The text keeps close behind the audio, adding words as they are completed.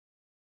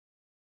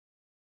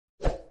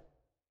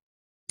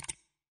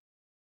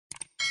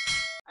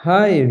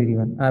Hi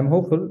everyone, I'm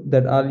hopeful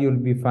that all you'll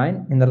be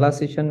fine. In the last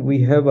session,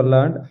 we have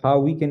learned how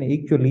we can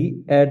actually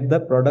add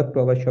the product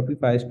to our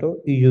Shopify store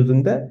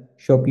using the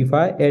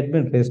Shopify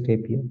Admin REST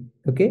API.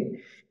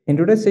 Okay, in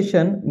today's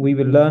session, we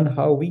will learn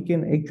how we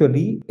can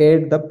actually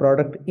add the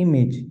product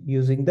image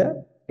using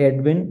the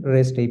Admin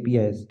REST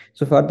APIs.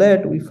 So for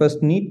that, we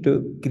first need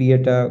to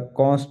create a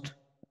const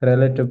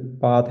relative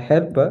path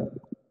helper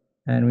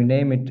and we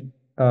name it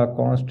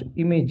const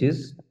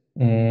images,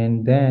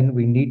 and then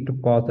we need to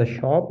pass the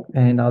shop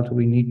and also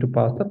we need to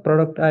pass the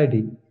product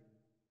id.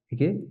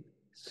 Okay,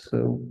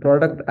 so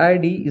product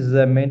id is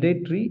a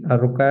mandatory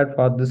required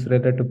for this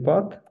relative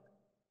path.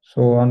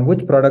 So on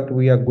which product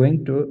we are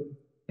going to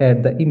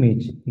add the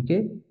image.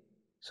 Okay,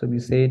 so we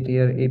say it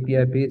here,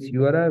 api base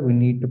url, we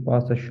need to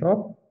pass the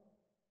shop,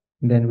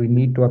 then we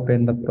need to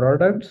append the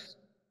products,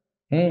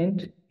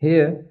 and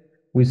here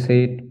we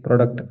set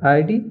product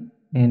id,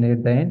 and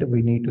at the end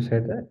we need to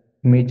set the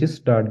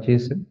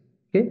images.json.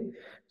 Okay,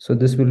 so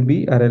this will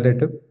be a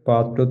relative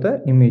path to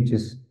the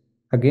images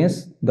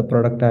against the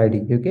product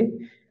id. Okay,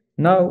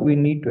 now we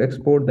need to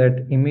export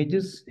that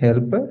images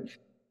helper,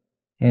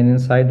 and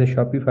inside the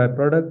Shopify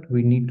product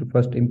we need to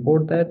first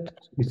import that.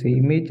 So we say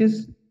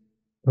images.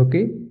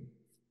 Okay,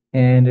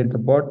 and at the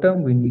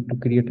bottom we need to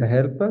create a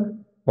helper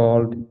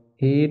called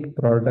add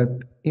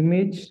product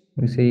image.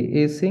 We say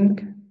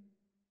async,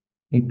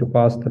 need to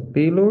pass the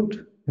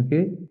payload.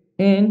 Okay,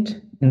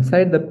 and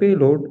inside the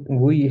payload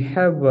we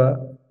have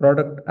a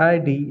product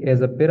id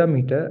as a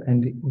parameter,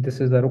 and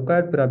this is a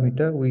required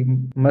parameter. We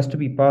must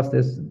be passed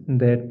this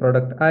that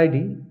product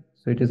id,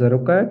 so it is a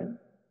required.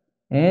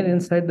 And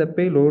inside the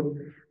payload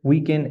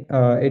we can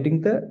adding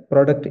the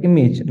product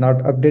image, not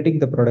updating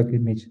the product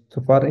image.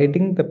 So for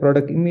adding the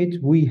product image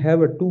we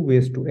have two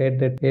ways to add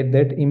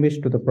that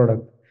image to the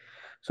product.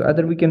 So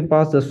either we can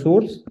pass the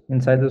source.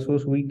 Inside the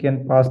source we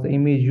can pass the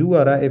image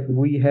URI if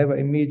we have an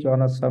image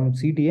on some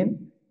CDN,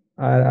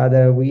 or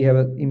either we have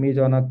an image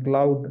on a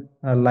cloud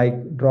like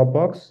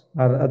Dropbox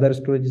or other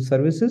storage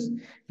services.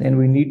 Then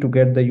we need to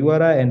get the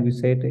URI and we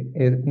set it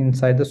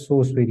inside the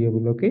source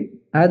variable. Okay,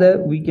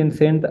 either we can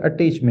send the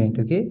attachment.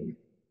 Okay,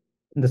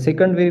 the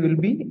second way will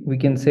be we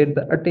can set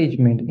the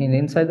attachment, and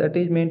inside the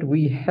attachment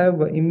we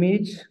have an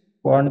image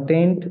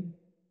content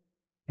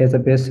as a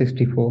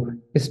base64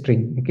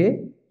 string. Okay,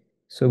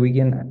 so we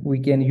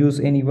can use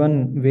any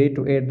one way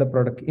to add the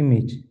product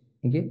image.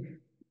 Okay,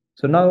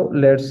 so now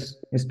let's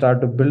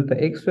start to build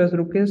the express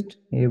request.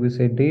 Here we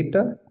say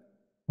data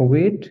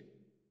await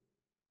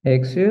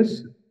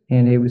access,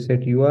 and here we set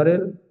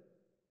url,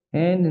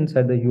 and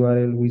inside the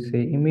url we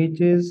say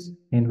images,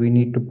 and we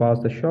need to pass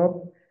the shop.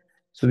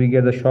 So we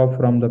get the shop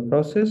from the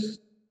process,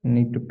 we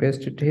need to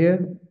paste it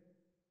here,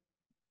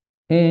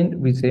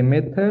 and we say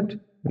method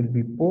will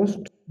be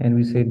post, and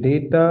we say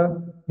data.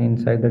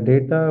 Inside the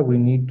data we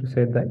need to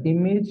set the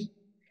image,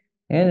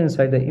 and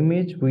inside the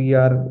image we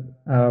are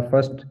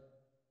first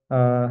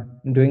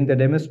doing the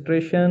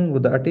demonstration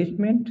with the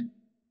attachment.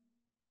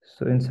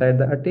 So inside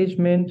the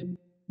attachment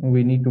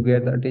we need to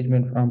get the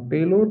attachment from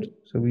payload,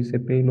 so we say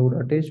payload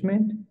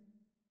attachment,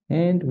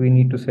 and we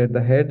need to set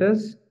the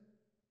headers.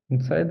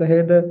 Inside the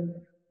header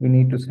we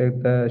need to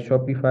set the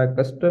Shopify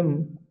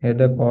custom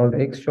header called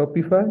x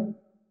Shopify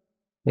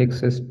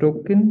access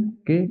token.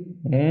 Okay,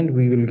 and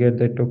we will get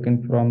the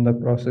token from the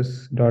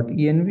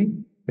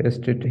process.env,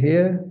 paste it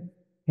here,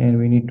 and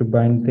we need to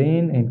bind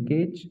then and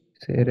catch.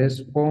 Say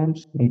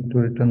response, need to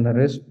return the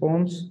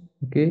response.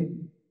 Okay,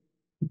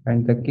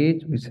 bind the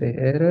catch, we say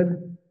error,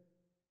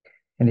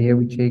 and here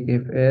we check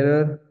if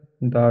error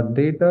dot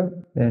data,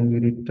 then we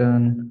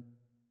return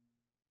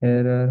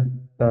error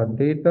dot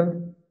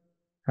data.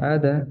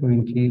 Either we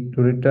need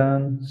to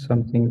return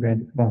something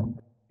went wrong.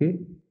 Okay,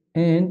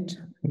 and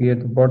here at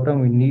the bottom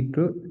we need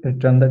to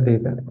return the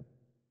data.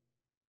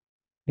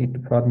 Need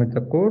to format the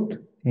code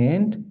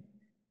and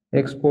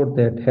export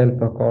that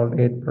helper called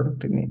add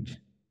product image.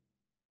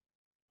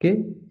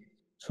 Okay,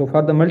 so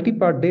for the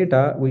multi-part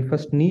data we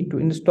first need to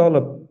install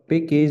a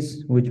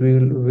package which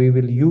we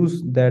will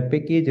use that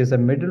package as a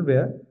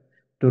middleware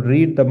to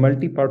read the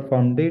multi-part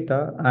form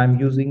data. I'm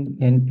using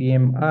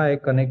npm I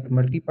connect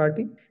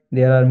multi-party.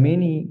 There are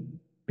many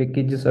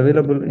packages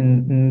available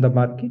in the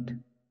market,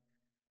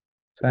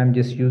 so I'm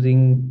just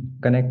using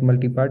connect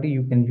multi-party.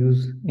 You can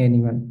use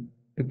anyone.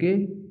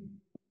 Okay,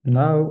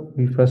 now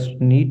we first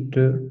need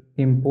to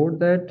import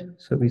that,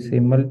 so we say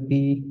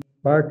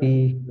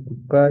multi-party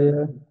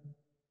require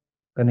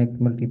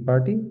connect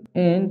multi-party,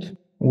 and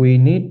we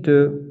need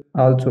to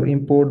also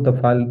import the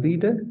file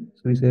reader,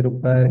 so we say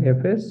require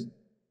fs,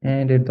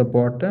 and at the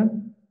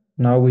bottom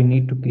now we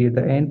need to create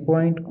the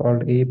endpoint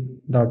called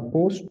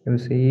app.post. We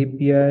say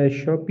api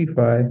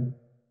Shopify,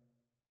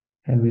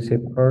 and we say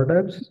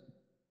products,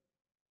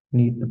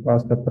 need to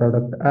pass the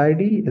product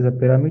id as a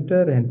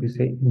parameter, and we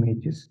say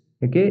images.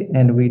 Okay,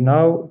 and we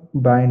now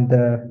bind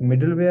the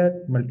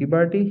middleware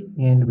multi-party,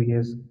 and we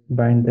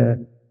bind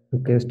the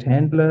request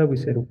handler. We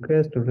say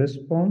request to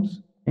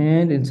response,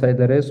 and inside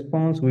the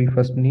response we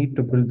first need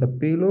to build the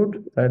payload.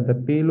 Inside the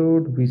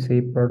payload we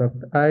say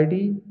product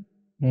id,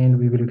 and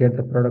we will get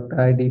the product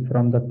ID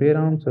from the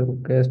params. So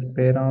request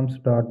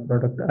params dot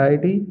product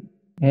ID,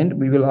 and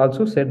we will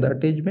also set the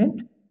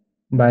attachment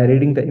by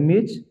reading the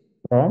image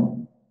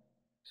from.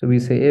 So we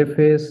say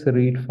fs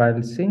read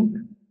file sync,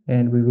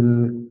 and we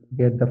will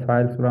get the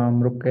file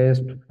from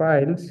request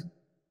files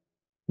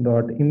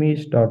dot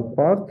image dot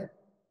path,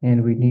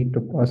 and we need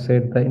to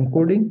set the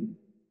encoding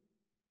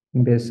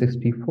base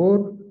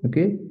 64.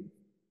 Okay,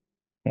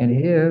 and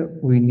here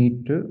we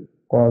need to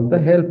call the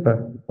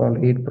helper, call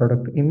add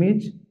product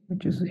image,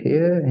 which is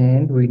here,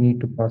 and we need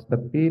to pass the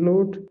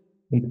payload,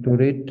 need to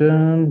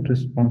return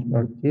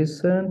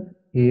response.json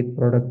add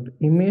product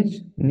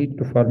image, need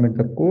to format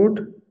the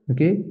code.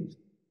 Okay,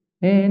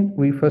 and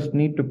we first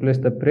need to place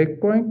the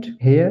breakpoint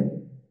here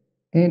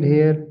and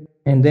here,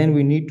 and then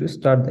we need to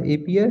start the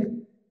API.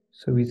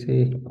 So we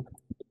say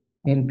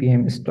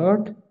npm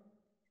start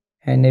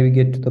and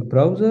navigate to the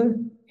browser.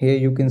 Here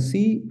you can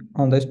see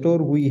on the store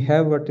we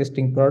have a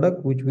testing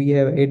product which we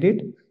have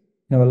added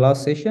in our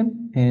last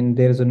session, and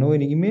there is no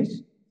any image.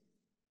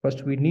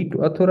 First we need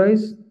to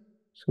authorize,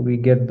 so we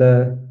get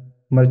the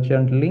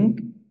merchant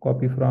link,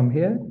 copy from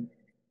here,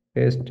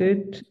 paste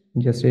it,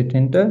 just hit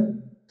enter,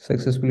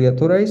 successfully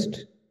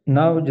authorized.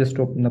 Now just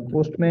open the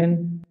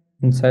postman.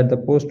 Inside the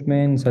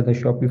postman, inside the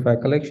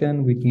Shopify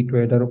collection, we need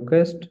to add a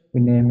request.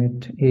 We name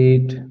it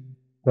add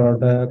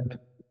product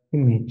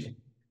image.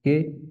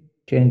 Okay,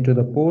 change to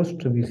the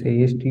post, we say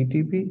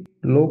http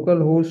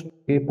localhost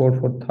port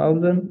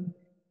 4000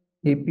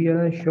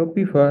 API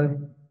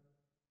Shopify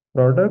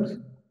products,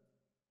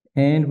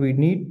 and we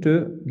need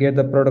to get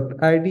the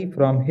product ID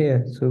from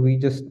here. So we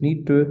just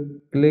need to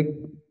click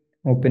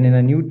open in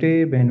a new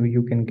tab, and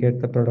you can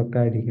get the product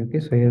ID. Okay,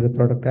 so here's the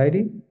product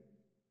ID,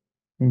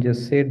 and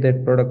just set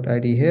that product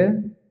ID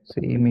here,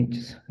 say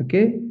images.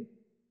 Okay,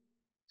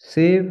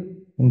 save.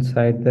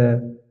 Inside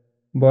the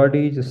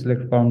body, just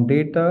select found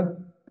data,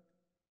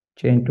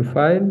 change to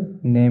file,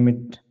 name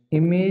it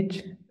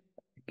image.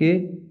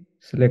 Okay,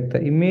 select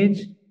the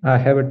image. I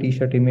have a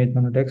t-shirt image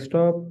on the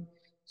desktop,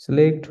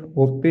 select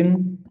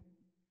open,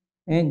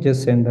 and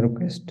just send the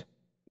request.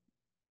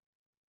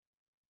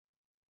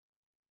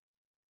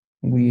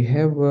 We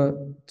have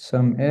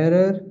some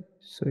error,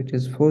 so it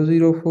is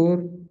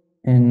 404,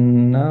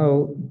 and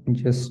now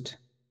just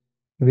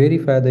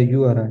verify the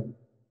URI.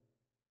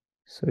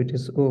 So it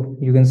is, oh,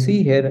 you can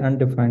see here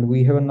undefined,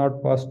 we have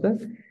not passed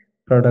the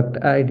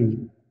product ID,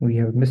 we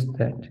have missed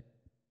that,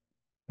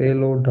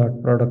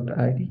 payload.product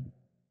ID.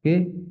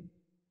 Okay,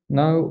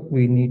 now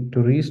we need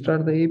to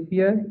restart the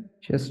API.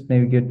 Just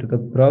navigate to the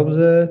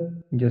browser,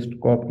 just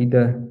copy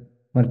the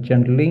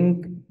merchant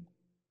link,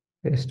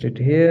 paste it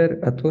here,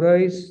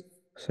 authorize,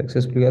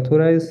 successfully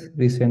authorize,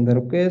 resend the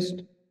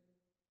request,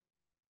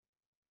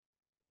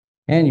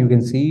 and you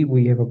can see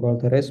we have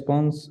got the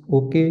response.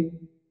 Okay,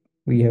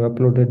 we have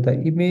uploaded the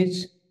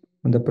image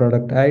on the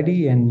product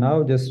ID, and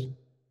now just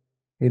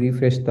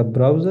refresh the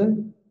browser.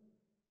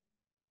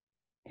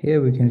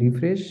 Here we can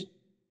refresh,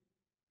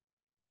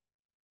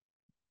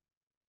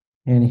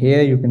 and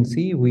here you can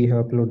see we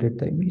have uploaded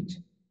the image.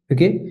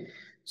 Okay,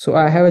 so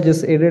I have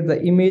just added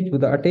the image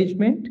with the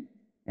attachment,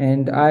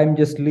 and I'm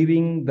just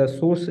leaving the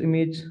source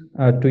image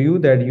to you,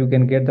 that you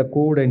can get the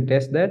code and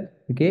test that.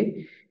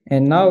 Okay,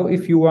 and now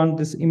if you want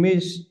this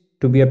image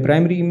to be a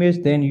primary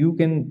image, then you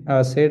can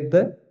set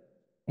the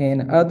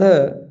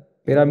another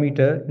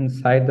parameter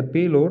inside the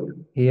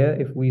payload. Here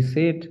if we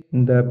set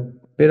the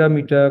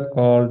parameter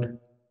called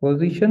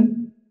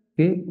position,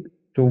 okay,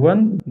 to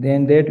 1,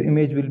 then that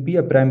image will be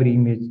a primary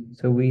image.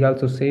 So we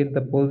also set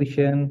the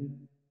position,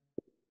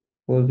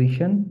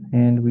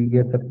 and we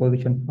get the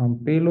position from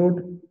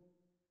payload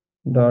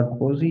dot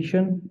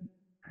position.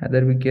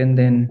 Either we can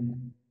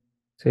then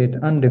set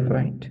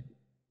undefined.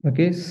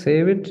 Okay,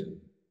 save it,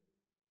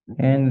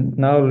 and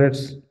now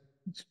let's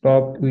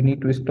stop. We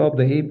need to stop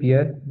the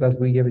API because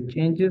we have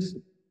changes.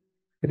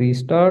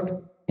 Restart,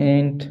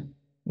 and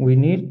we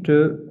need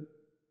to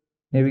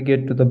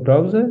navigate to the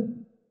browser.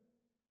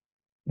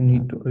 We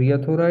need to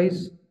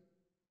reauthorize.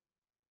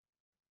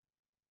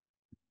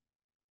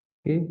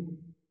 Okay,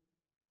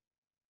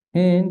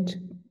 and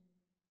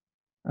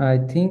I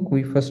think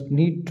we first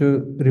need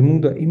to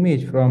remove the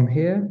image from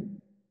here.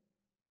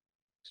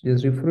 So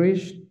just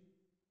refresh,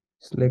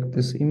 select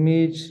this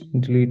image,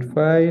 delete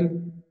file,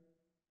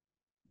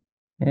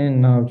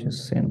 and now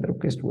just send the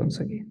request once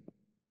again.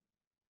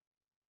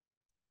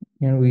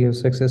 And we have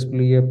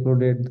successfully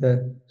uploaded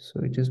the, so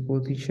it is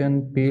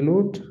position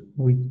payload.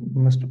 We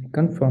must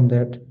confirm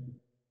that.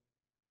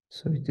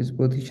 So it is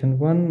position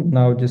 1.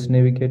 Now just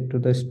navigate to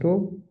the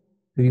store,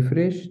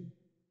 refresh.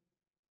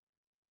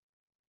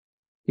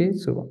 Okay,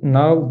 so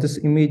now this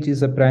image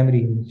is a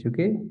primary image.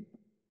 Okay,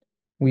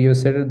 we have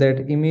set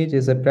that image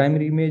as a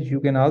primary image. You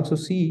can also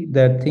see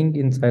that thing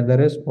inside the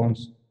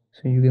response.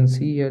 So you can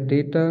see here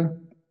data,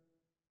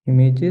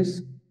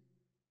 images,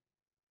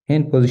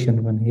 and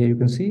position 1. Here you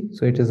can see,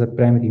 so it is a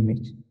primary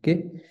image.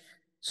 Okay,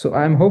 so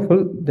I'm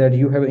hopeful that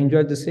you have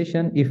enjoyed this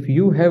session. If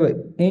you have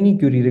any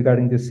query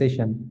regarding this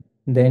session,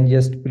 then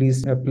just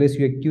please place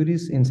your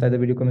queries inside the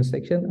video comment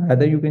section.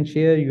 Either you can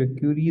share your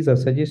queries or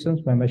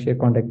suggestions by my share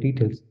contact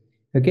details.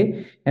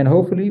 Okay, and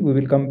hopefully we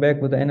will come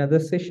back with another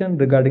session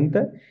regarding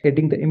the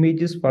adding the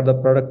images for the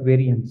product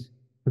variants.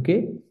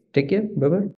 Okay, take care. Bye bye.